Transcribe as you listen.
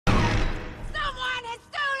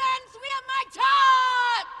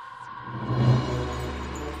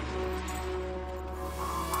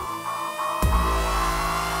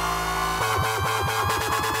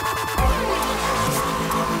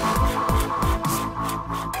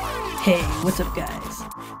Hey, what's up guys?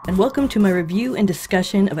 And welcome to my review and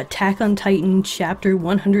discussion of Attack on Titan chapter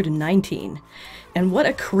 119. And what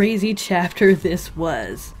a crazy chapter this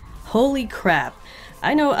was. Holy crap.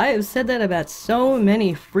 I know I have said that about so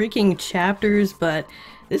many freaking chapters, but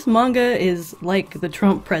this manga is like the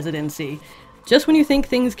Trump presidency. Just when you think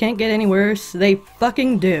things can't get any worse, they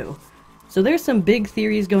fucking do. So there's some big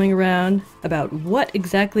theories going around about what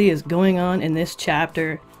exactly is going on in this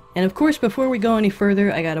chapter. And of course, before we go any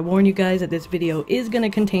further, I gotta warn you guys that this video is gonna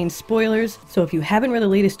contain spoilers, so if you haven't read the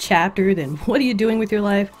latest chapter, then what are you doing with your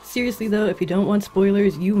life? Seriously though, if you don't want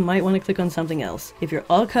spoilers, you might want to click on something else. If you're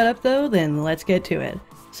all caught up though, then let's get to it.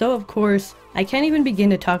 So of course, I can't even begin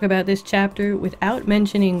to talk about this chapter without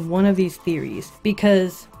mentioning one of these theories,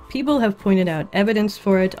 because people have pointed out evidence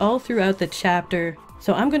for it all throughout the chapter.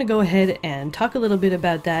 So I'm going to go ahead and talk a little bit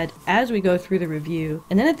about that as we go through the review,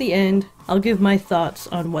 and then at the end, I'll give my thoughts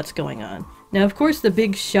on what's going on. Now of course the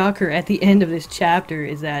big shocker at the end of this chapter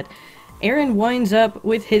is that Eren winds up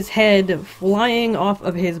with his head flying off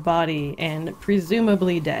of his body and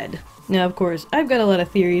presumably dead. Now of course, I've got a lot of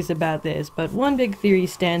theories about this, but one big theory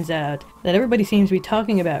stands out that everybody seems to be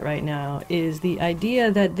talking about right now is the idea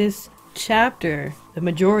that this chapter, the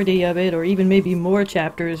majority of it, or even maybe more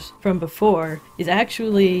chapters from before, is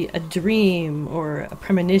actually a dream or a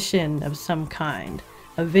premonition of some kind.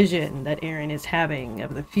 A vision that Eren is having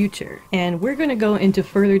of the future. And we're going to go into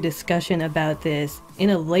further discussion about this in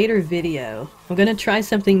a later video. I'm going to try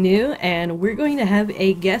something new, and we're going to have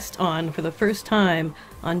a guest on for the first time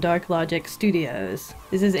on DarkLogic Studios.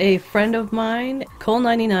 This is a friend of mine,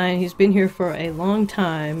 Colt99. He's been here for a long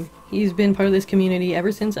time. He's been part of this community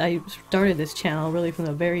ever since I started this channel, really from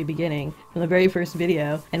the very beginning, from the very first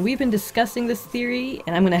video. And we've been discussing this theory,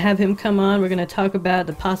 and I'm going to have him come on. We're going to talk about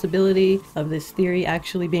the possibility of this theory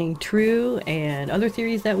actually being true and other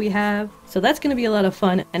theories that we have. So that's going to be a lot of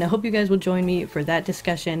fun, and I hope you guys will join me for that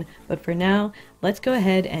discussion. But for now, let's go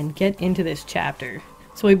ahead and get into this chapter.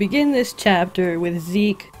 So we begin this chapter with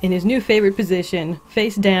Zeke in his new favorite position,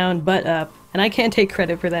 face down, butt up. And I can't take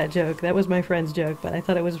credit for that joke. That was my friend's joke, but I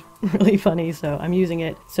thought it was really funny, so I'm using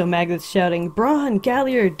it. So Magnet's shouting, "Braun,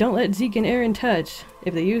 Galliard, don't let Zeke and Eren touch.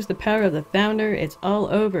 If they use the power of the Founder, it's all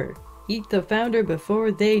over. Eat the Founder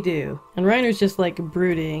before they do." And Reiner's just like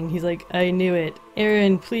brooding. He's like, "I knew it.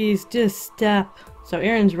 Eren, please, just stop." So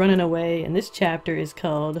Eren's running away, and this chapter is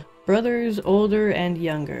called Brothers Older and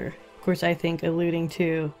Younger. Of course, I think alluding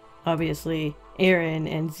to, obviously,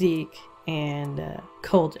 Eren and Zeke and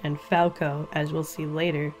Colt and Falco, as we'll see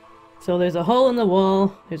later. So there's a hole in the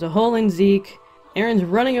wall, there's a hole in Zeke, Eren's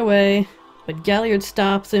running away, but Galliard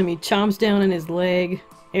stops him, he chomps down on his leg,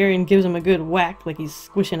 Eren gives him a good whack like he's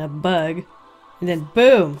squishing a bug, and then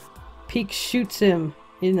boom! Pieck shoots him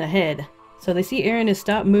in the head. So they see Eren has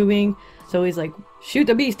stopped moving, so he's like, "Shoot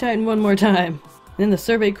the Beast Titan one more time!" And then the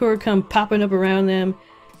Survey Corps come popping up around them,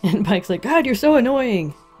 and Pike's like, "God, you're so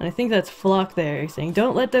annoying!" And I think that's Flock there, saying,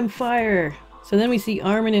 "Don't let them fire!" So then we see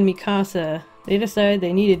Armin and Mikasa. They decide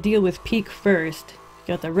they need to deal with Pieck first.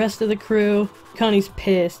 Got the rest of the crew. Connie's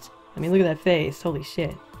pissed. I mean, look at that face. Holy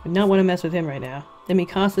shit. I do not want to mess with him right now. Then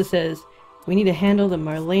Mikasa says, "We need to handle the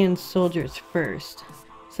Marleyan soldiers first."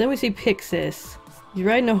 So then we see Pixis. He's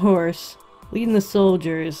riding a horse, leading the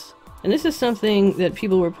soldiers. And this is something that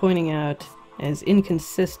people were pointing out as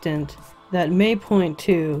inconsistent, that may point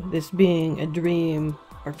to this being a dream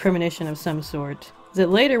or premonition of some sort. Is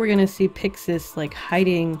that later we're gonna see Pixis like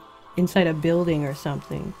hiding inside a building or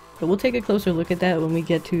something. But we'll take a closer look at that when we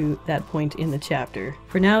get to that point in the chapter.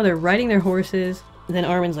 For now, they're riding their horses, and then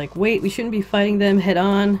Armin's like, "Wait, we shouldn't be fighting them head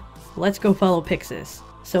on. Let's go follow Pixis."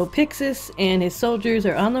 So Pixis and his soldiers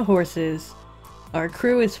are on the horses. Our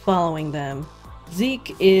crew is following them.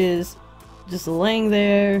 Zeke is just laying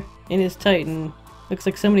there in his Titan. Looks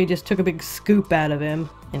like somebody just took a big scoop out of him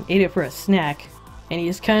and ate it for a snack. And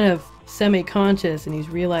he's kind of semi-conscious, and he's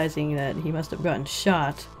realizing that he must have gotten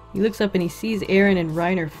shot. He looks up and he sees Eren and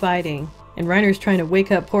Reiner fighting, and Reiner's trying to wake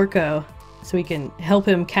up Porco so he can help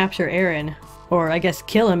him capture Eren, or I guess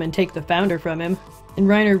kill him and take the Founder from him. And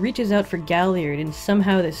Reiner reaches out for Galliard, and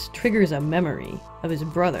somehow this triggers a memory of his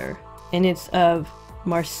brother, and it's of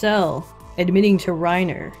Marcel admitting to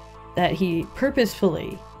Reiner that he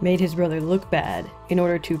purposefully made his brother look bad in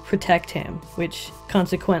order to protect him, which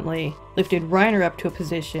consequently lifted Reiner up to a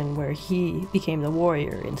position where he became the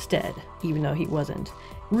warrior instead, even though he wasn't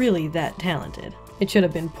really that talented. It should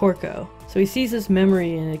have been Porco. So he sees this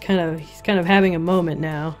memory, and he's kind of having a moment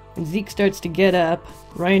now. And Zeke starts to get up.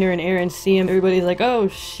 Reiner and Eren see him. Everybody's like, "Oh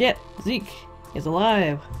shit, Zeke is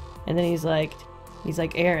alive." And then he's like,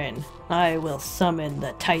 Eren, "I will summon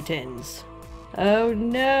the Titans." Oh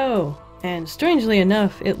no! And strangely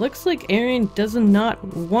enough, it looks like Eren does not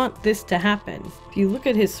want this to happen. If you look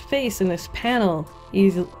at his face in this panel,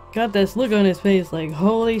 he's got this look on his face like,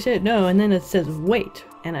 holy shit, no, and then it says wait.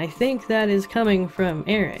 And I think that is coming from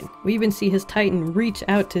Eren. We even see his Titan reach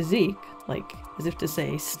out to Zeke, like as if to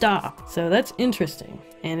say stop. So that's interesting.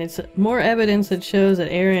 And it's more evidence that shows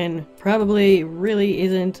that Eren probably really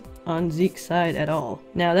isn't on Zeke's side at all.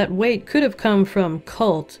 Now that wait could have come from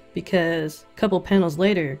Colt, because a couple panels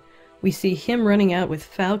later, we see him running out with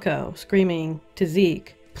Falco, screaming to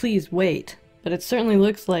Zeke, please wait. But it certainly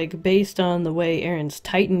looks like, based on the way Eren's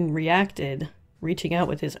Titan reacted, reaching out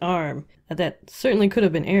with his arm, that certainly could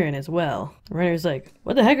have been Eren as well. Reiner's like,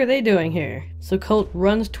 what the heck are they doing here? So Colt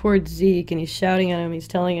runs towards Zeke and he's shouting at him, he's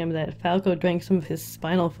telling him that Falco drank some of his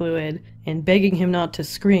spinal fluid and begging him not to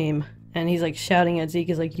scream. And he's like shouting at Zeke,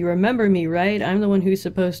 he's like, you remember me, right? I'm the one who's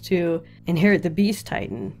supposed to inherit the Beast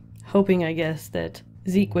Titan. Hoping, I guess, that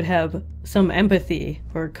Zeke would have some empathy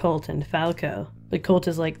for Colt and Falco. But Colt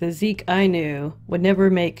is like, the Zeke I knew would never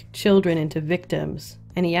make children into victims.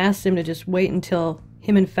 And he asks him to just wait until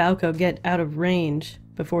him and Falco get out of range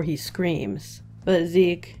before he screams. But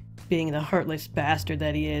Zeke, being the heartless bastard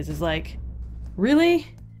that he is like, really?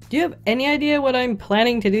 Do you have any idea what I'm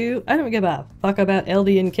planning to do? I don't give a fuck about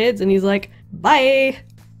Eldian kids. And he's like, bye!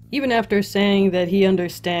 Even after saying that he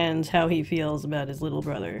understands how he feels about his little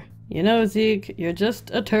brother. You know, Zeke, you're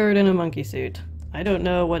just a turd in a monkey suit. I don't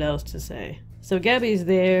know what else to say. So Gabby's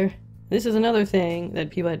there. This is another thing that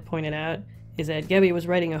people had pointed out, is that Gabby was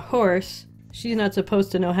riding a horse. She's not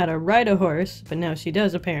supposed to know how to ride a horse, but now she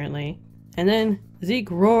does apparently. And then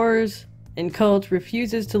Zeke roars, and Colt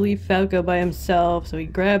refuses to leave Falco by himself, so he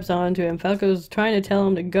grabs onto him. Falco's trying to tell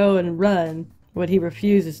him to go and run, but he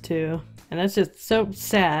refuses to. And that's just so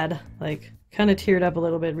sad. Like, kind of teared up a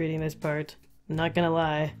little bit reading this part. I'm not gonna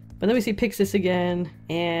lie. But then we see Pixis again,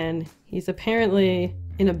 and he's apparently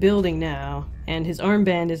in a building now, and his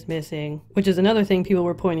armband is missing, which is another thing people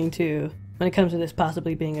were pointing to when it comes to this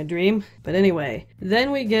possibly being a dream. But anyway,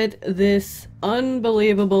 then we get this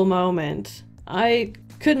unbelievable moment. I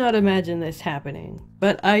could not imagine this happening,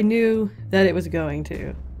 but I knew that it was going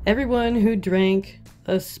to. Everyone who drank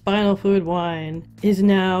a spinal fluid wine is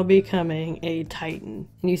now becoming a Titan.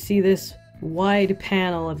 And you see this wide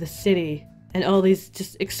panel of the city and all these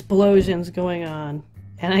just explosions going on.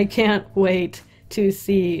 And I can't wait to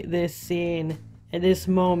see this scene and this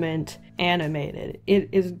moment animated. It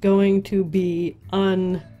is going to be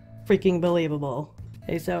unfreaking believable.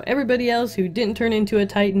 Okay, so everybody else who didn't turn into a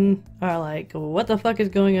Titan are like, what the fuck is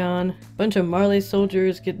going on? A bunch of Marley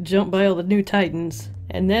soldiers get jumped by all the new Titans.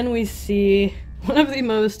 And then we see one of the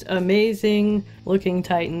most amazing looking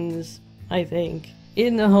Titans, I think,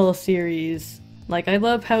 in the whole series. Like, I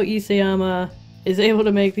love how Isayama is able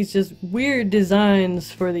to make these just weird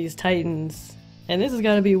designs for these Titans. And this has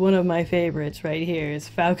got to be one of my favorites right here, is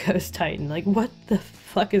Falco's Titan. Like, what the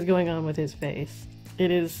fuck is going on with his face?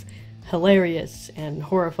 It is hilarious and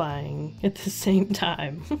horrifying at the same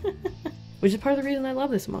time. Which is part of the reason I love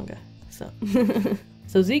this manga.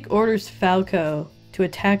 So Zeke orders Falco to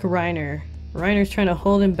attack Reiner. Reiner's trying to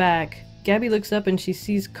hold him back. Gabby looks up and she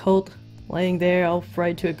sees Colt laying there all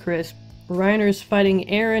fried to a crisp. Reiner's fighting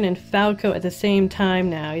Eren and Falco at the same time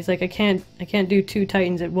now. He's like, I can't do two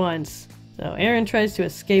Titans at once. So Eren tries to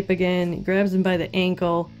escape again, he grabs him by the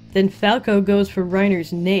ankle. Then Falco goes for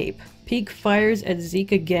Reiner's nape. Peak fires at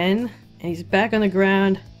Zeke again, and he's back on the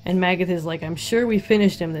ground, and Magath is like, I'm sure we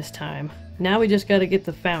finished him this time. Now we just gotta get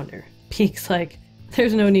the founder. Peak's like,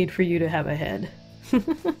 there's no need for you to have a head.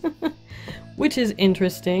 Which is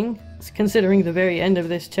interesting, considering the very end of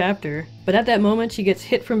this chapter. But at that moment, she gets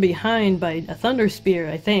hit from behind by a thunder spear,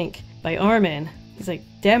 I think, by Armin. He's like,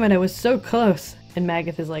 damn it, I was so close. And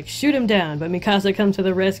Magath is like, shoot him down, but Mikasa comes to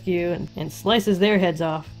the rescue and slices their heads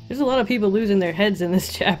off. There's a lot of people losing their heads in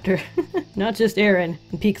this chapter. Not just Eren.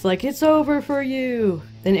 And Peak's like, it's over for you!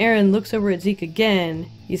 Then Eren looks over at Zeke again.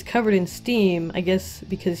 He's covered in steam, I guess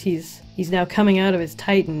because he's now coming out of his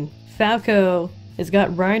Titan. Falco has got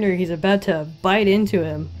Reiner, he's about to bite into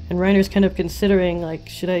him. And Reiner's kind of considering, like,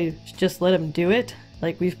 should I just let him do it?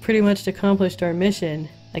 Like, we've pretty much accomplished our mission.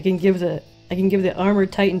 I can give the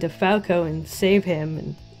armored Titan to Falco and save him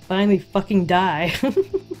and finally fucking die.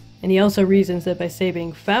 And he also reasons that by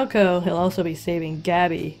saving Falco, he'll also be saving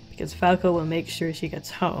Gabby, because Falco will make sure she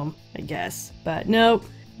gets home, I guess. But nope.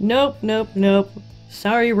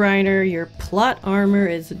 Sorry, Reiner, your plot armor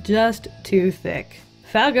is just too thick.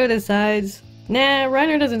 Falco decides, nah,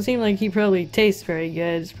 Reiner doesn't seem like he probably tastes very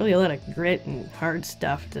good. It's probably a lot of grit and hard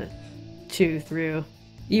stuff to chew through.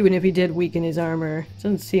 Even if he did weaken his armor, it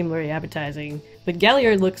doesn't seem very appetizing. But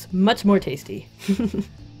Galliard looks much more tasty.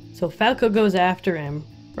 So Falco goes after him.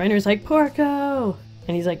 Reiner's like, Porco!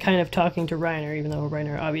 And he's like kind of talking to Reiner, even though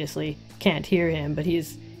Reiner obviously can't hear him, but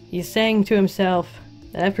he's saying to himself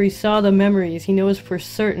that after he saw the memories, he knows for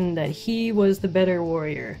certain that he was the better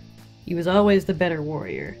warrior. He was always the better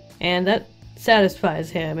warrior. And that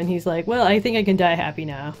satisfies him, and he's like, well, I think I can die happy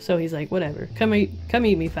now. So he's like, whatever, come eat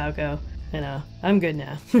me, Falco. You know, I'm good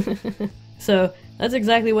now. So that's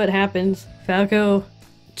exactly what happens. Falco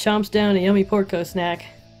chomps down a yummy Porco snack.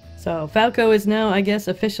 So Falco is now, I guess,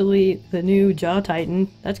 officially the new Jaw Titan.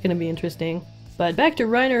 That's gonna be interesting. But back to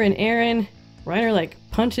Reiner and Eren. Reiner like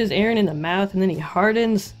punches Eren in the mouth, and then he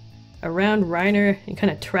hardens around Reiner and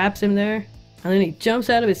kind of traps him there. And then he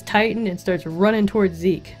jumps out of his Titan and starts running towards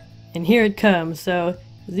Zeke. And here it comes. So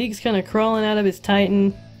Zeke's kind of crawling out of his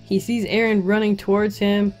Titan. He sees Eren running towards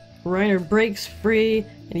him. Reiner breaks free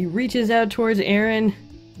and he reaches out towards Eren.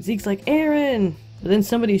 Zeke's like, Eren! But then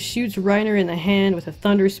somebody shoots Reiner in the hand with a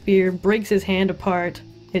thunder spear, breaks his hand apart.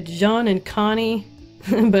 It's Jean and Connie.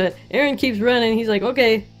 But Eren keeps running. He's like,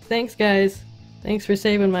 okay, thanks guys. Thanks for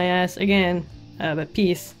saving my ass again. But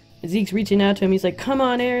peace. Zeke's reaching out to him. He's like, come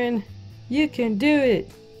on, Eren. You can do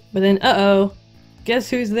it. But then, uh-oh.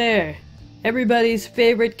 Guess who's there? Everybody's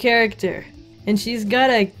favorite character. And she's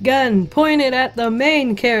got a gun pointed at the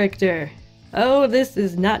main character. Oh, this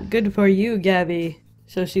is not good for you, Gabby.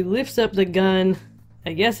 So she lifts up the gun.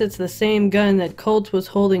 I guess it's the same gun that Colt was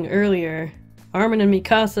holding earlier. Armin and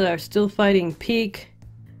Mikasa are still fighting Peak.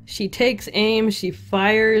 She takes aim, she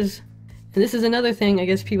fires. And this is another thing I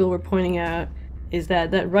guess people were pointing out, is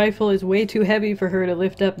that that rifle is way too heavy for her to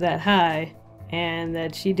lift up that high, and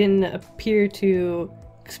that she didn't appear to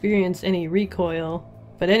experience any recoil.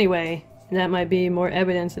 But anyway, that might be more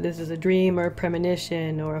evidence that this is a dream or a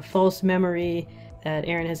premonition or a false memory that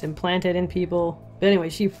Eren has implanted in people. But anyway,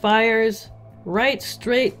 she fires right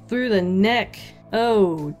straight through the neck.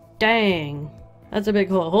 Oh, dang. That's a big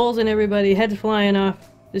hole. Holes in everybody, heads flying off.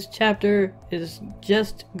 This chapter is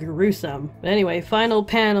just gruesome. But anyway, final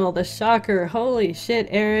panel, the shocker. Holy shit,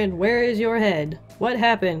 Eren, where is your head? What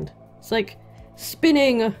happened? It's like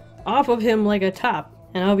spinning off of him like a top.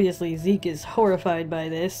 And obviously Zeke is horrified by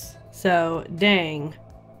this. So, dang.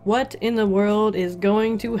 What in the world is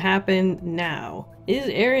going to happen now? Is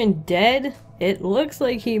Eren dead? It looks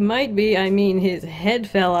like he might be. I mean, his head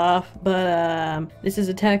fell off, but this is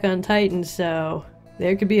Attack on Titan, so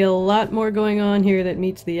there could be a lot more going on here that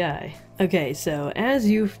meets the eye. Okay, so as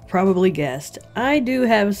you've probably guessed, I do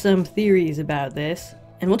have some theories about this,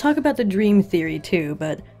 and we'll talk about the dream theory too,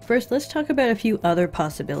 but first let's talk about a few other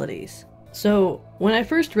possibilities. So, when I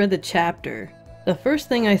first read the chapter, the first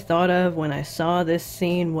thing I thought of when I saw this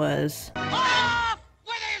scene was,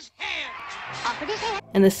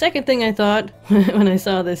 and the second thing I thought when I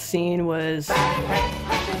saw this scene was, like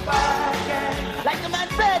the man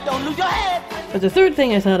said, don't lose your head. But the third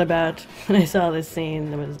thing I thought about when I saw this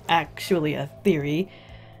scene, that was actually a theory,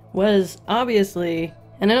 was obviously,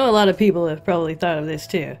 and I know a lot of people have probably thought of this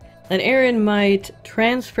too, that Eren might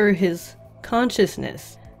transfer his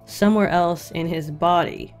consciousness somewhere else in his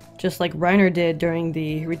body. Just like Reiner did during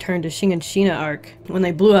the Return to Shingeki arc, when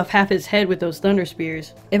they blew off half his head with those thunder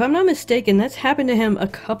spears. If I'm not mistaken, that's happened to him a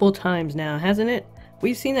couple times now, hasn't it?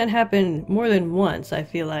 We've seen that happen more than once, I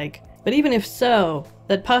feel like. But even if so,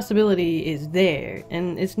 that possibility is there,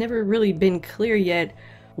 and it's never really been clear yet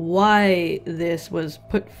why this was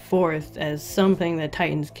put forth as something that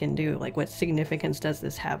Titans can do. Like, what significance does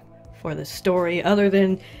this have for the story, other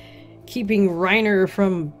than keeping Reiner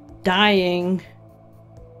from dying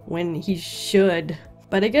when he should.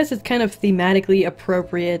 But I guess it's kind of thematically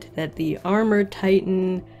appropriate that the armored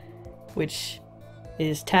Titan, which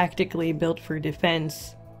is tactically built for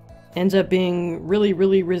defense, ends up being really,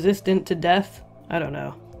 really resistant to death. I don't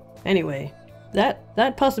know. Anyway,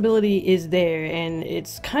 that possibility is there, and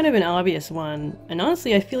it's kind of an obvious one. And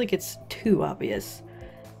honestly, I feel like it's too obvious.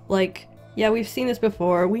 Like, yeah, we've seen this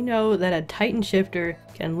before. We know that a Titan shifter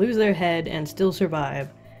can lose their head and still survive.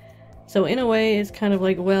 So in a way, it's kind of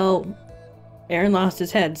like, well, Eren lost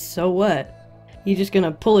his head, so what? He's just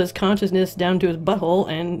gonna pull his consciousness down to his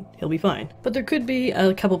butthole and he'll be fine. But there could be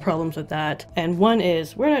a couple problems with that, and one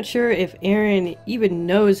is, we're not sure if Eren even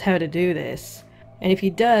knows how to do this. And if he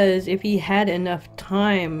does, if he had enough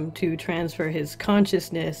time to transfer his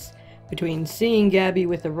consciousness between seeing Gabby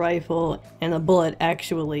with the rifle and the bullet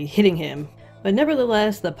actually hitting him. But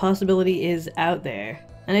nevertheless, the possibility is out there.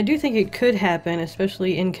 And I do think it could happen,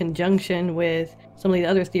 especially in conjunction with some of the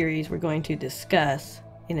other theories we're going to discuss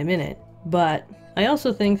in a minute. But I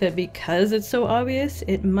also think that because it's so obvious,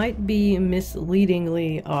 it might be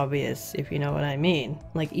misleadingly obvious, if you know what I mean.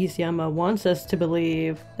 Like Isayama wants us to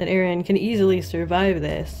believe that Eren can easily survive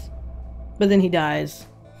this, but then he dies.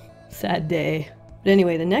 Sad day. But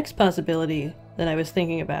anyway, the next possibility that I was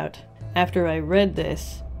thinking about after I read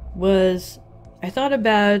this was I thought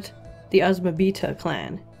about the Azumabito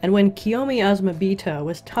Clan, and when Kiyomi Azumabito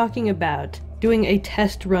was talking about doing a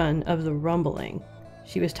test run of the rumbling,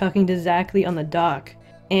 she was talking to Zeke on the dock,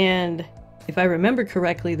 and if I remember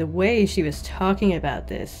correctly, the way she was talking about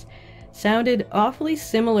this sounded awfully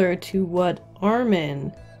similar to what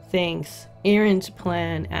Armin thinks Eren's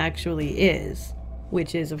plan actually is,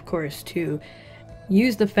 which is, of course, to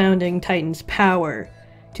use the Founding Titan's power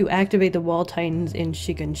to activate the Wall Titans in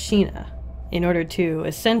Shiganshina, in order to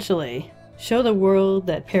essentially show the world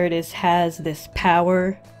that Paradis has this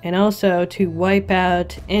power, and also to wipe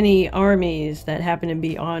out any armies that happen to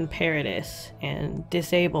be on Paradis and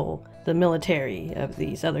disable the military of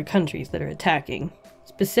these other countries that are attacking,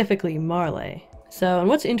 specifically Marley. So, and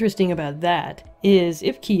what's interesting about that is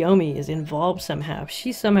if Kiyomi is involved somehow,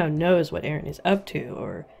 she somehow knows what Eren is up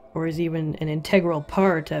to, or is even an integral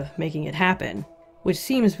part of making it happen. Which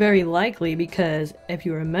seems very likely because, if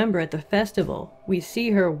you remember at the festival, we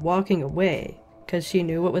see her walking away because she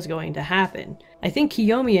knew what was going to happen. I think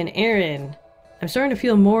Kiyomi and Eren, I'm starting to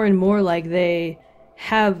feel more and more like they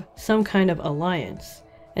have some kind of alliance.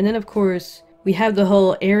 And then of course, we have the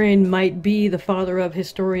whole Eren might be the father of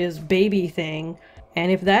Historia's baby thing,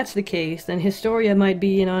 and if that's the case, then Historia might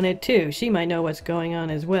be in on it too. She might know what's going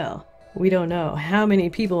on as well. We don't know how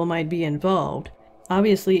many people might be involved.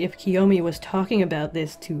 Obviously, if Kiyomi was talking about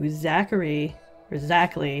this to Zachary, or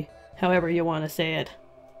Zackley, however you want to say it,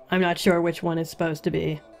 I'm not sure which one it's supposed to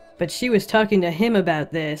be, but she was talking to him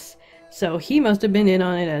about this, so he must have been in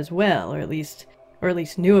on it as well, or at least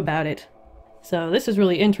knew about it. So this is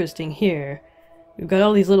really interesting here. We've got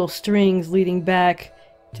all these little strings leading back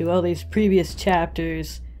to all these previous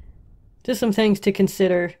chapters. Just some things to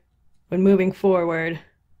consider when moving forward.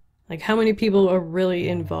 Like, how many people are really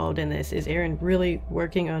involved in this? Is Eren really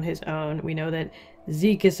working on his own? We know that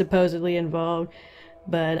Zeke is supposedly involved,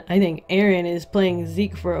 but I think Eren is playing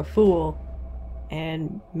Zeke for a fool,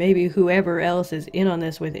 and maybe whoever else is in on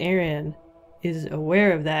this with Eren is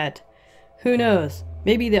aware of that. Who knows?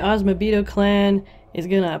 Maybe the Azumabito Clan is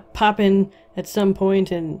gonna pop in at some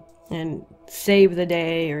point and save the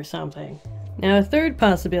day or something. Now, a third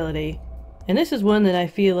possibility, and this is one that I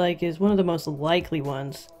feel like is one of the most likely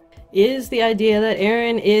ones, is the idea that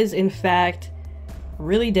Eren is in fact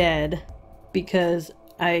really dead, because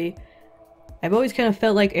I've always kind of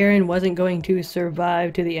felt like Eren wasn't going to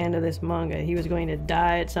survive to the end of this manga. He was going to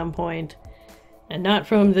die at some point, and not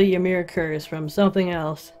from the Ymir curse, from something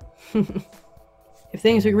else. If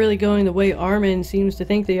things are really going the way Armin seems to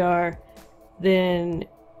think they are, then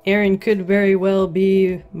Eren could very well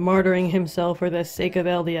be martyring himself for the sake of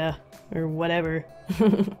Eldia, or whatever.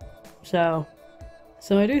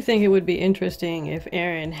 So I do think it would be interesting if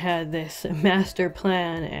Eren had this master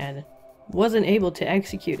plan and wasn't able to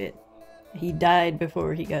execute it. He died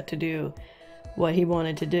before he got to do what he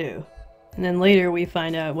wanted to do. And then later we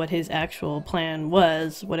find out what his actual plan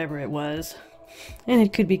was, whatever it was. And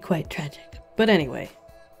it could be quite tragic. But anyway,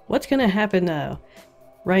 what's gonna happen though,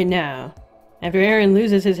 right now, after Eren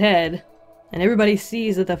loses his head, and everybody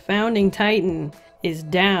sees that the Founding Titan is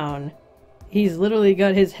down? He's literally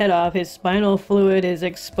got his head off, his spinal fluid is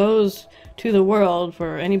exposed to the world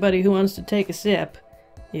for anybody who wants to take a sip.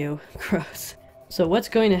 Ew, gross. So what's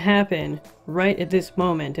going to happen right at this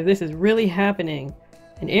moment, if this is really happening,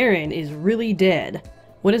 and Eren is really dead?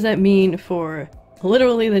 What does that mean for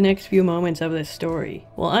literally the next few moments of this story?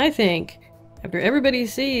 Well, I think, after everybody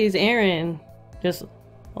sees Eren just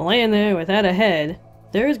laying there without a head,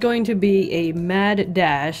 there is going to be a mad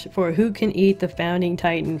dash for who can eat the Founding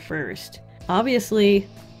Titan first. Obviously,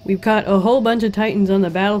 we've got a whole bunch of Titans on the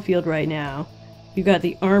battlefield right now. We've got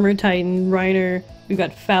the Armor Titan, Reiner. We've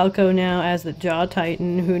got Falco now as the Jaw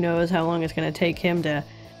Titan. Who knows how long it's going to take him to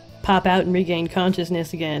pop out and regain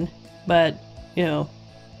consciousness again. But, you know,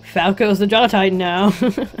 Falco's the Jaw Titan now.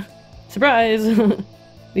 Surprise!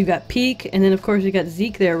 We've got Peak, and then of course we've got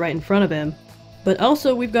Zeke there right in front of him. But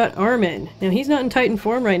also we've got Armin. Now he's not in Titan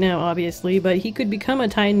form right now, obviously, but he could become a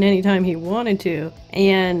Titan anytime he wanted to.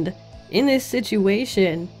 And in this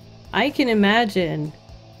situation, I can imagine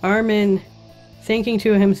Armin thinking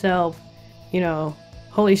to himself, you know,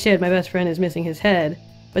 holy shit, my best friend is missing his head.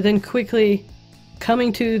 But then quickly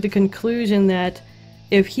coming to the conclusion that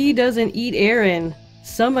if he doesn't eat Eren,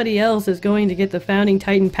 somebody else is going to get the Founding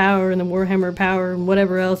Titan power and the Warhammer power and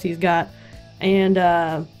whatever else he's got.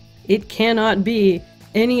 And It cannot be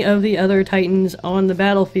any of the other Titans on the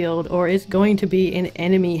battlefield, or it's going to be in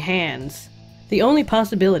enemy hands. The only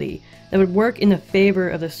possibility that would work in the favor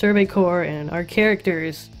of the Survey Corps and our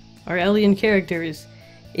characters, our alien characters,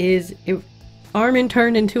 is if Armin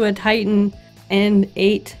turned into a Titan and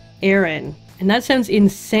ate Eren. And that sounds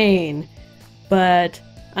insane, but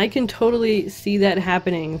I can totally see that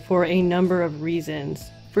happening for a number of reasons.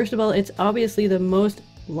 First of all, it's obviously the most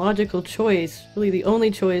logical choice, really the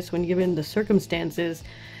only choice when given the circumstances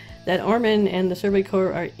that Armin and the Survey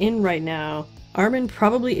Corps are in right now. Armin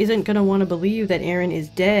probably isn't going to want to believe that Eren is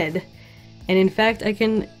dead, and in fact I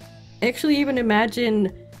can actually even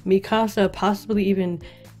imagine Mikasa possibly even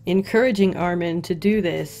encouraging Armin to do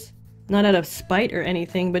this, not out of spite or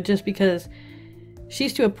anything, but just because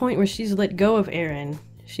she's to a point where she's let go of Eren.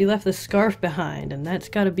 She left the scarf behind, and that's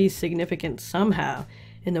got to be significant somehow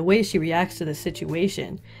in the way she reacts to the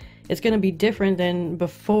situation. It's going to be different than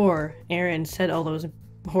before Eren said all those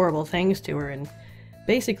horrible things to her and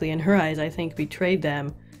basically, in her eyes, I think betrayed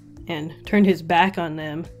them and turned his back on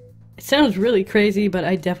them. It sounds really crazy, but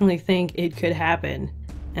I definitely think it could happen.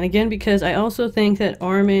 And again, because I also think that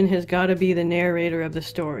Armin has got to be the narrator of the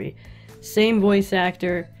story. Same voice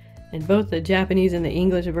actor in both the Japanese and the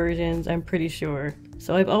English versions, I'm pretty sure.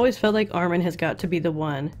 So I've always felt like Armin has got to be the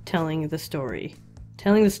one telling the story.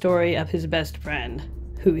 Telling the story of his best friend,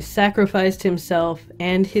 who sacrificed himself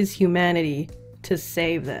and his humanity to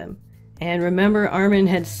save them. And remember, Armin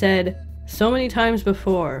had said so many times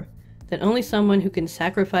before that only someone who can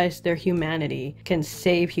sacrifice their humanity can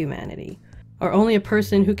save humanity, or only a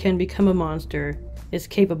person who can become a monster is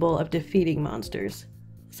capable of defeating monsters.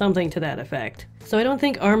 Something to that effect. So I don't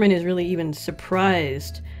think Armin is really even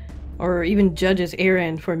surprised or even judges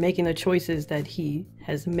Eren for making the choices that he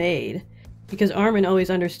has made, because Armin always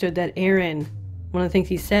understood that Eren, one of the things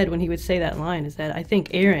he said when he would say that line is that I think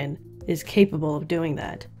Eren is capable of doing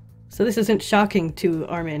that. So this isn't shocking to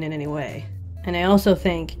Armin in any way. And I also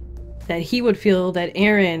think that he would feel that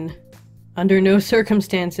Eren, under no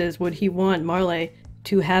circumstances would he want Marley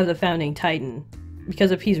to have the founding Titan.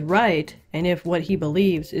 Because if he's right, and if what he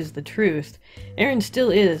believes is the truth, Eren still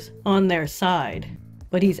is on their side.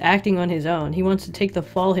 But he's acting on his own. He wants to take the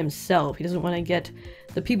fall himself. He doesn't want to get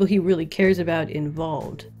the people he really cares about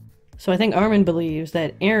involved. So I think Armin believes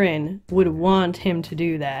that Eren would want him to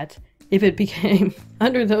do that if it became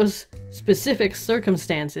under those specific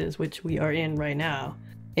circumstances, which we are in right now.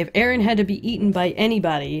 If Eren had to be eaten by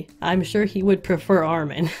anybody, I'm sure he would prefer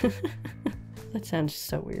Armin. That sounds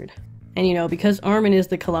so weird. And you know, because Armin is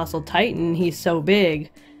the colossal titan, he's so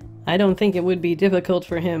big, I don't think it would be difficult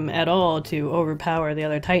for him at all to overpower the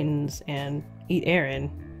other titans and eat Eren.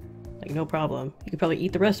 Like, no problem. He could probably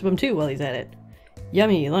eat the rest of them too while he's at it.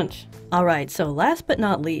 Yummy lunch. Alright, so last but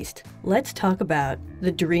not least, let's talk about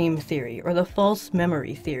the dream theory, or the false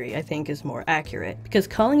memory theory, I think is more accurate. Because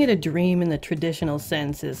calling it a dream in the traditional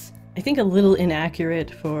sense is, I think, a little inaccurate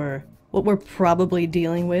for what we're probably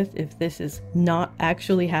dealing with if this is not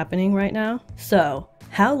actually happening right now. So,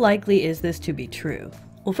 how likely is this to be true?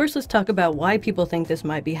 Well, first let's talk about why people think this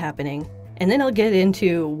might be happening, and then I'll get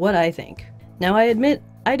into what I think. Now, I admit,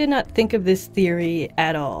 I did not think of this theory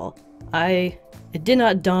at all. It did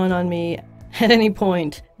not dawn on me at any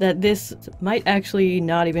point that this might actually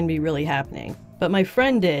not even be really happening. But my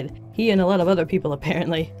friend did. He and a lot of other people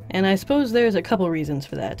apparently. And I suppose there's a couple reasons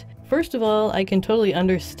for that. First of all, I can totally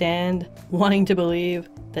understand wanting to believe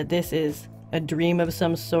that this is a dream of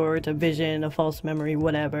some sort, a vision, a false memory,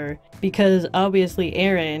 whatever. Because obviously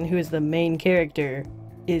Eren, who is the main character,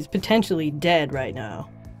 is potentially dead right now.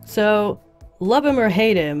 So, love him or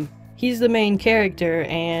hate him, he's the main character,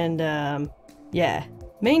 and yeah.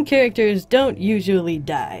 Main characters don't usually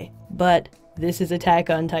die, but this is Attack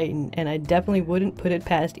on Titan, and I definitely wouldn't put it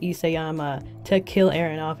past Isayama to kill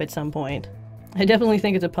Eren off at some point. I definitely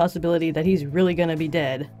think it's a possibility that he's really gonna be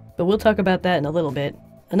dead, but we'll talk about that in a little bit.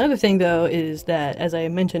 Another thing though is that, as I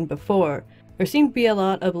mentioned before, there seem to be a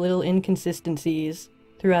lot of little inconsistencies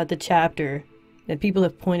throughout the chapter that people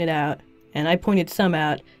have pointed out, and I pointed some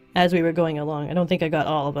out as we were going along. I don't think I got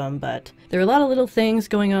all of them, but there are a lot of little things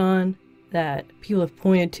going on that people have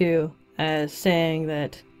pointed to as saying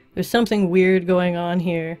that there's something weird going on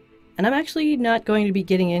here. And I'm actually not going to be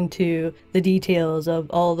getting into the details of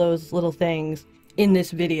all those little things in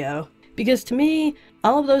this video, because to me,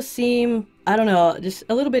 all of those seem, I don't know, just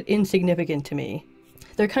a little bit insignificant to me.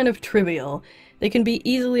 They're kind of trivial. They can be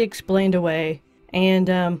easily explained away,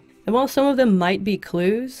 and while some of them might be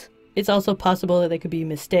clues, it's also possible that they could be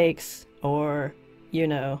mistakes or, you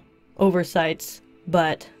know, oversights.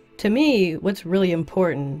 But to me, what's really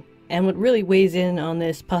important And what really weighs in on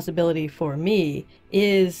this possibility for me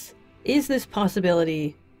is this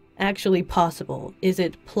possibility actually possible? Is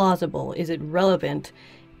it plausible? Is it relevant?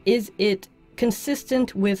 Is it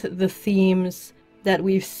consistent with the themes that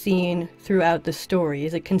we've seen throughout the story?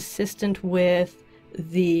 Is it consistent with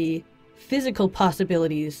the physical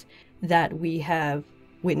possibilities that we have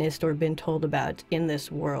witnessed or been told about in this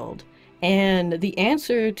world? And the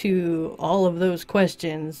answer to all of those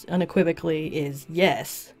questions unequivocally is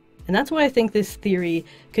yes. And that's why I think this theory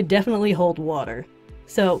could definitely hold water.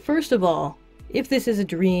 So first of all, if this is a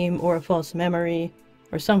dream or a false memory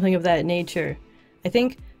or something of that nature, I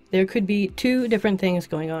think there could be two different things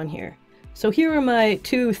going on here. So here are my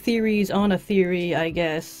two theories on a theory, I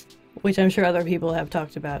guess, which I'm sure other people have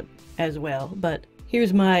talked about as well, but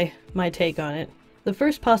here's my take on it. The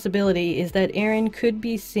first possibility is that Eren could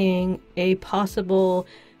be seeing a possible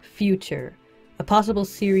future, a possible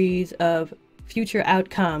series of future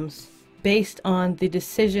outcomes based on the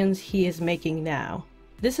decisions he is making now.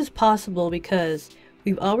 This is possible because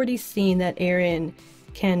we've already seen that Eren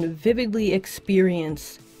can vividly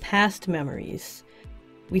experience past memories.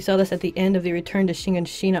 We saw this at the end of the Return to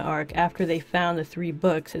Shiganshina arc after they found the 3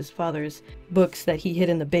 books, his father's books that he hid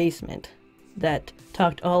in the basement, that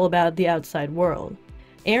talked all about the outside world.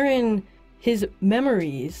 Eren, his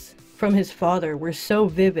memories from his father were so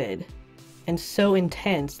vivid and so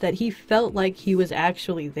intense that he felt like he was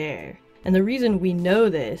actually there. And the reason we know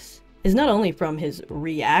this is not only from his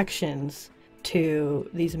reactions to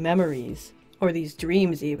these memories, or these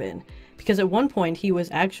dreams even, because at one point he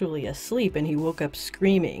was actually asleep and he woke up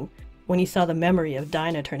screaming when he saw the memory of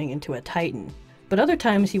Dinah turning into a Titan. But other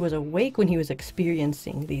times he was awake when he was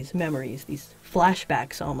experiencing these memories, these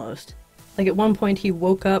flashbacks almost. Like at one point he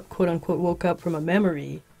woke up, quote unquote, woke up from a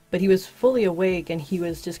memory, but he was fully awake and he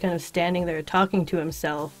was just kind of standing there talking to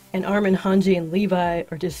himself. And Armin, Hanji, and Levi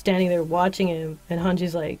are just standing there watching him, and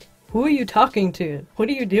Hanji's like, "Who are you talking to? What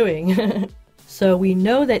are you doing?" So we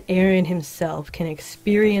know that Eren himself can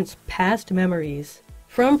experience past memories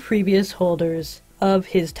from previous holders of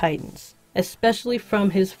his Titans, especially from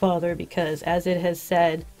his father, because as it has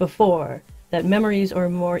said before, that memories are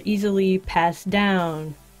more easily passed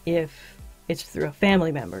down if it's through a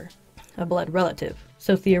family member, a blood relative.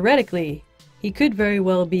 So theoretically, he could very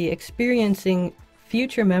well be experiencing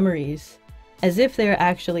future memories as if they're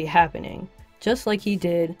actually happening, just like he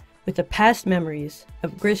did with the past memories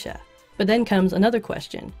of Grisha. But then comes another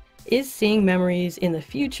question. Is seeing memories in the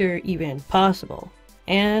future even possible?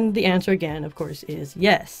 And the answer again, of course, is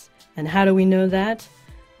yes. And how do we know that?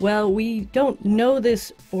 Well, we don't know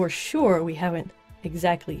this for sure. We haven't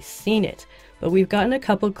exactly seen it, but we've gotten a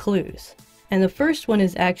couple clues. And the first one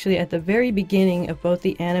is actually at the very beginning of both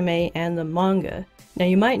the anime and the manga. Now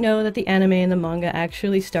you might know that the anime and the manga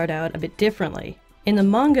actually start out a bit differently. In the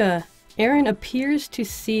manga, Eren appears to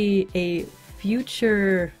see a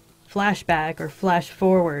future flashback or flash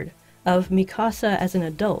forward of Mikasa as an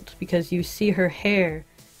adult, because you see her hair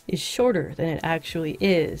is shorter than it actually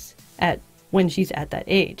is when she's at that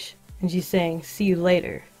age. And she's saying, "See you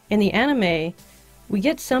later." In the anime, we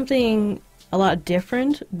get something a lot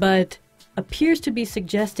different, but appears to be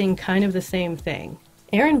suggesting kind of the same thing.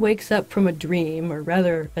 Eren wakes up from a dream, or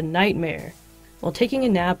rather a nightmare, while taking a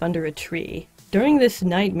nap under a tree. During this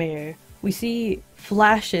nightmare, we see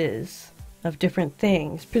flashes of different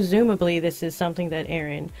things. Presumably this is something that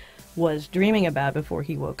Eren was dreaming about before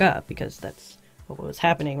he woke up, because that's what was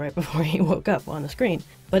happening right before he woke up on the screen.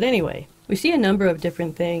 But anyway, we see a number of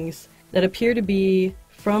different things that appear to be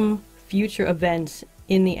from future events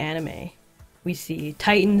in the anime. We see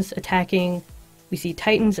Titans attacking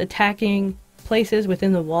places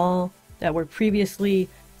within the wall that were previously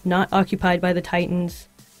not occupied by the Titans.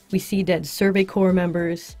 We see dead Survey Corps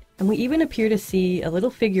members, and we even appear to see a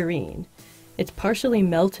little figurine. It's partially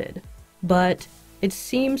melted, but it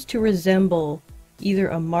seems to resemble either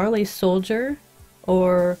a Marley soldier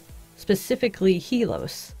or specifically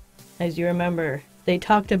Helos. As you remember, they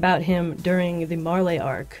talked about him during the Marley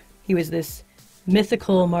arc. He was this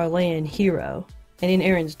mythical Marleyan hero, and in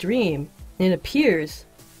Eren's dream, it appears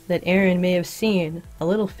that Eren may have seen a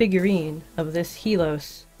little figurine of this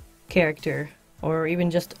Helos character, or even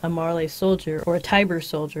just a Marley soldier, or a Tiber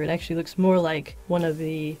soldier. It actually looks more like one of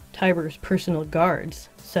the Tiber's personal guards.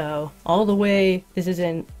 So all the way, this is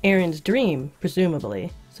in Eren's dream,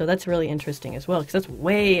 presumably. So that's really interesting as well, because that's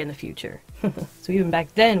way in the future. So even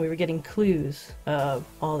back then, we were getting clues of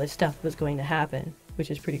all this stuff that was going to happen, which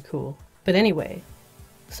is pretty cool. But anyway,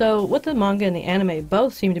 so what the manga and the anime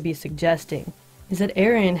both seem to be suggesting is that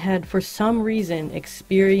Eren had, for some reason,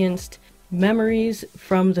 experienced memories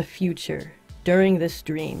from the future during this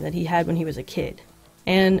dream that he had when he was a kid.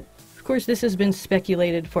 And Of course, this has been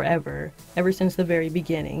speculated forever, ever since the very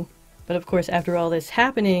beginning. But of course, after all this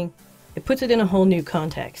happening, it puts it in a whole new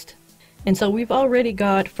context. And so we've already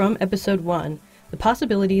got, from episode 1, the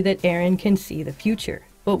possibility that Eren can see the future.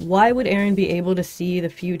 But why would Eren be able to see the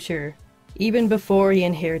future even before he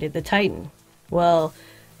inherited the Titan? Well,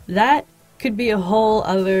 that could be a whole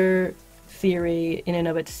other theory in and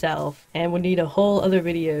of itself, and would need a whole other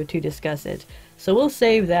video to discuss it. So we'll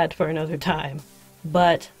save that for another time.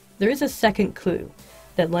 But there is a second clue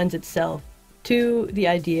that lends itself to the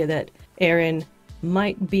idea that Eren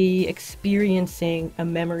might be experiencing a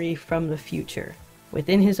memory from the future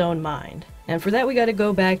within his own mind. And for that we gotta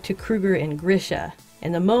go back to Kruger and Grisha,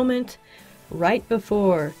 and the moment right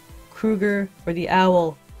before Kruger, or the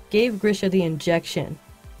Owl, gave Grisha the injection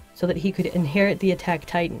so that he could inherit the Attack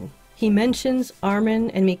Titan. He mentions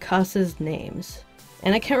Armin and Mikasa's names.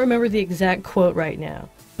 And I can't remember the exact quote right now,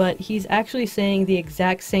 but he's actually saying the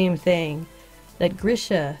exact same thing that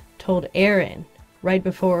Grisha told Eren right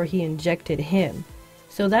before he injected him.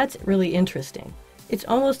 So that's really interesting. It's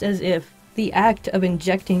almost as if the act of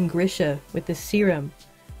injecting Grisha with the serum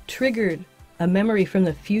triggered a memory from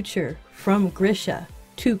the future from Grisha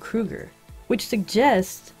to Kruger, which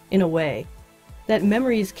suggests, in a way, that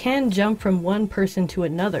memories can jump from one person to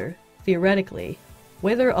another, theoretically,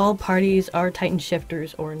 whether all parties are Titan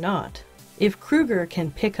shifters or not. If Kruger can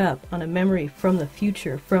pick up on a memory from the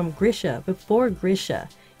future from Grisha before Grisha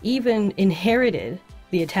even inherited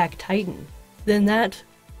the Attack Titan, then that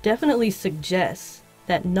definitely suggests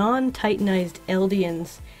that non-Titanized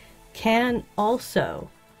Eldians can also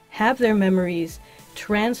have their memories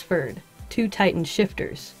transferred to Titan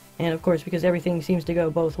shifters. And of course, because everything seems to go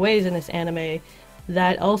both ways in this anime,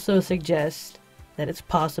 that also suggests that it's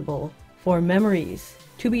possible for memories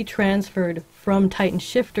to be transferred from Titan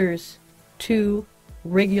shifters to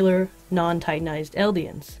regular non-Titanized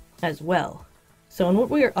Eldians as well. So, and what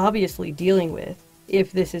we are obviously dealing with,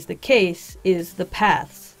 if this is the case, is the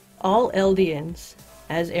paths. All Eldians,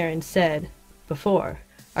 as Eren said before,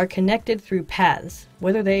 are connected through paths,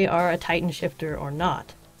 whether they are a Titan shifter or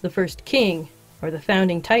not. The first king, or the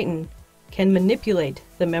founding Titan, can manipulate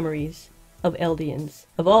the memories of Eldians,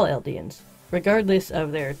 of all Eldians, regardless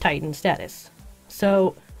of their Titan status.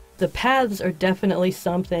 So, the paths are definitely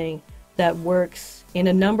something that works in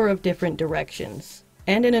a number of different directions,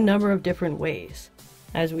 and in a number of different ways.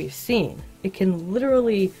 As we've seen, it can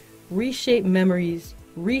literally reshape memories,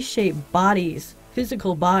 reshape bodies,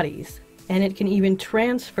 physical bodies, and it can even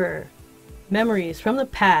transfer memories from the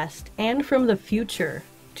past and from the future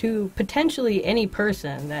to potentially any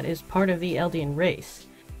person that is part of the Eldian race.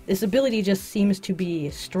 This ability just seems to be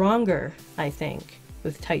stronger, I think,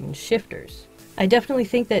 with Titan shifters. I definitely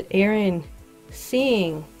think that Eren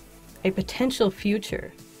seeing a potential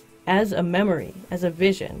future as a memory, as a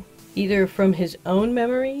vision, either from his own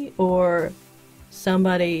memory or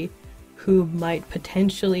somebody who might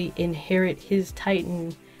potentially inherit his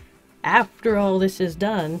Titan after all this is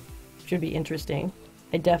done, should be interesting.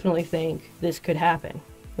 I definitely think this could happen.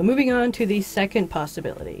 But moving on to the second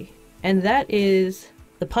possibility, and that is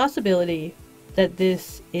the possibility that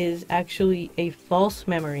this is actually a false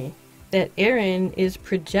memory that Eren is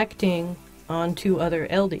projecting onto other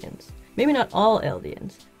Eldians. Maybe not all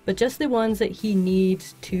Eldians, but just the ones that he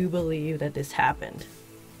needs to believe that this happened.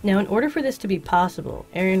 Now, in order for this to be possible,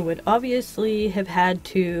 Eren would obviously have had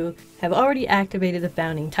to have already activated the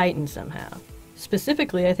Founding Titan somehow.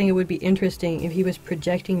 Specifically, I think it would be interesting if he was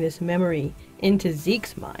projecting this memory into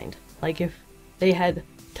Zeke's mind. Like if they had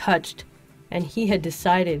touched and he had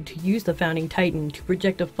decided to use the Founding Titan to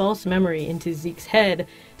project a false memory into Zeke's head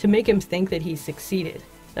to make him think that he succeeded.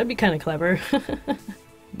 That'd be kind of clever.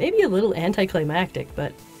 Maybe a little anticlimactic,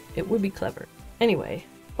 but it would be clever. Anyway,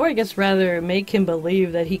 or I guess rather make him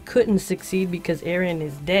believe that he couldn't succeed because Eren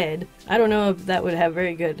is dead. I don't know if that would have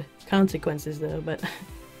very good consequences though, but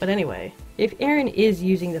anyway. If Eren is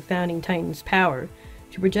using the Founding Titan's power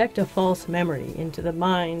to project a false memory into the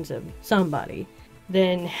minds of somebody,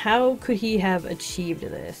 then how could he have achieved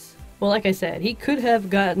this? Well, like I said, he could have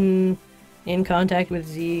gotten in contact with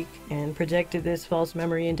Zeke and projected this false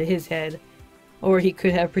memory into his head, or he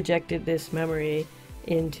could have projected this memory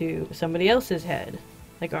into somebody else's head,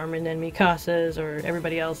 like Armin and Mikasa's or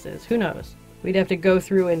everybody else's. Who knows? We'd have to go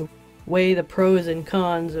through and weigh the pros and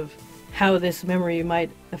cons of how this memory might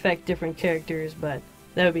affect different characters, but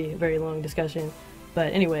that would be a very long discussion.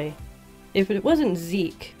 But anyway, if it wasn't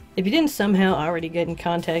Zeke, if he didn't somehow already get in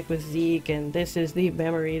contact with Zeke and this is the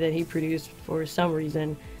memory that he produced for some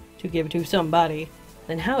reason to give to somebody,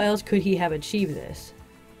 then how else could he have achieved this?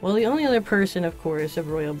 Well, the only other person, of course, of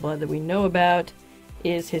royal blood that we know about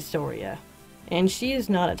is Historia. and she is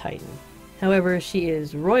not a Titan. However, she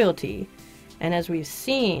is royalty, and as we've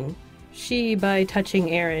seen, she, by touching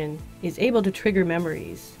Eren, is able to trigger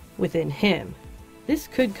memories within him. This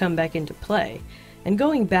could come back into play, and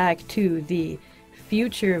going back to the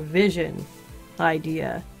future vision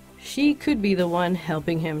idea, she could be the one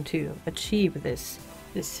helping him to achieve this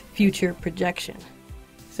future projection.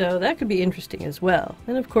 So that could be interesting as well.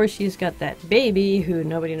 And of course she's got that baby who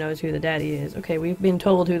nobody knows who the daddy is. Okay, we've been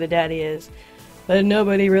told who the daddy is, but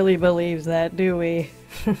nobody really believes that, do we?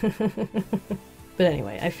 But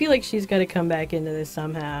anyway, I feel like she's got to come back into this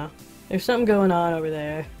somehow. There's something going on over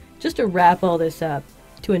there. Just to wrap all this up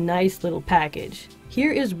to a nice little package,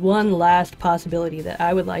 here is one last possibility that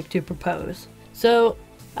I would like to propose. So,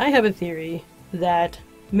 I have a theory that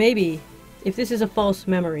maybe, if this is a false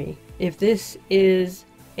memory, if this is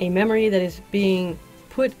a memory that is being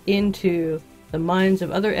put into the minds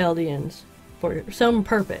of other Eldians for some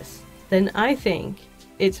purpose, then I think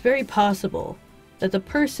it's very possible that the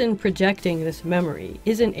person projecting this memory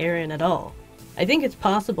isn't Eren at all. I think it's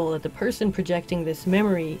possible that the person projecting this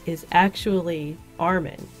memory is actually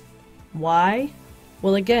Armin. Why?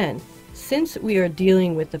 Well, again, since we are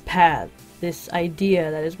dealing with the path, this idea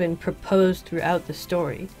that has been proposed throughout the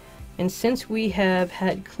story, and since we have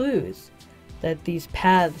had clues that these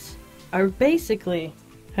paths are basically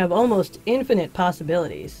have almost infinite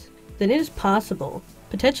possibilities, then it is possible,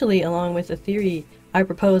 potentially along with the theory I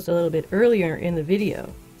proposed a little bit earlier in the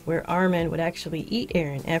video, where Armin would actually eat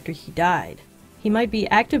Eren after he died. He might be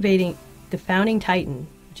activating the founding Titan,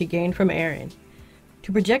 which he gained from Eren,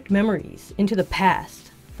 to project memories into the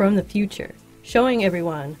past from the future, showing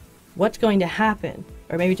everyone what's going to happen,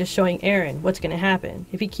 or maybe just showing Eren what's going to happen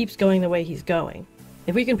if he keeps going the way he's going.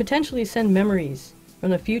 If we can potentially send memories from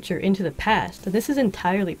the future into the past, then this is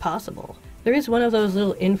entirely possible. There is one of those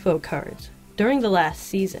little info cards during the last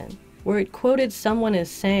season where it quoted someone as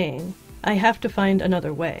saying, "I have to find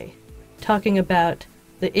another way," talking about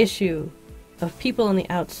the issue of people on the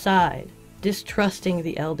outside distrusting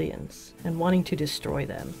the Eldians and wanting to destroy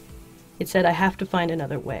them. It said, "I have to find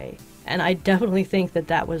another way." And I definitely think that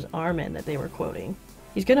that was Armin that they were quoting.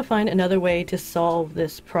 He's gonna find another way to solve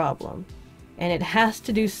this problem. And it has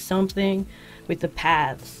to do something with the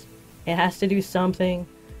paths. It has to do something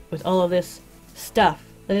with all of this stuff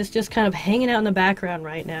that is just kind of hanging out in the background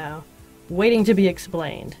right now, waiting to be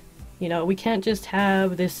explained. You know, we can't just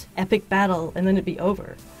have this epic battle and then it be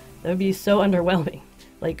over. That would be so underwhelming.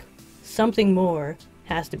 Like, something more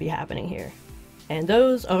has to be happening here. And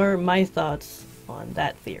those are my thoughts on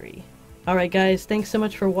that theory. Alright guys, thanks so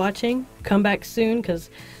much for watching. Come back soon,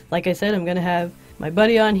 because like I said, I'm going to have my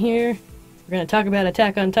buddy on here. We're going to talk about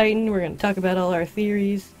Attack on Titan. We're going to talk about all our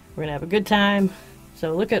theories. We're going to have a good time.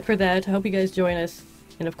 So look out for that. I hope you guys join us.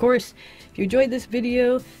 And of course, if you enjoyed this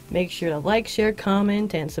video, make sure to like, share,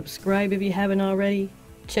 comment, and subscribe if you haven't already.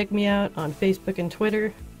 Check me out on Facebook and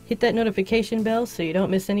Twitter. Hit that notification bell so you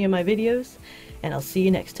don't miss any of my videos. And I'll see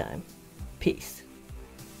you next time. Peace.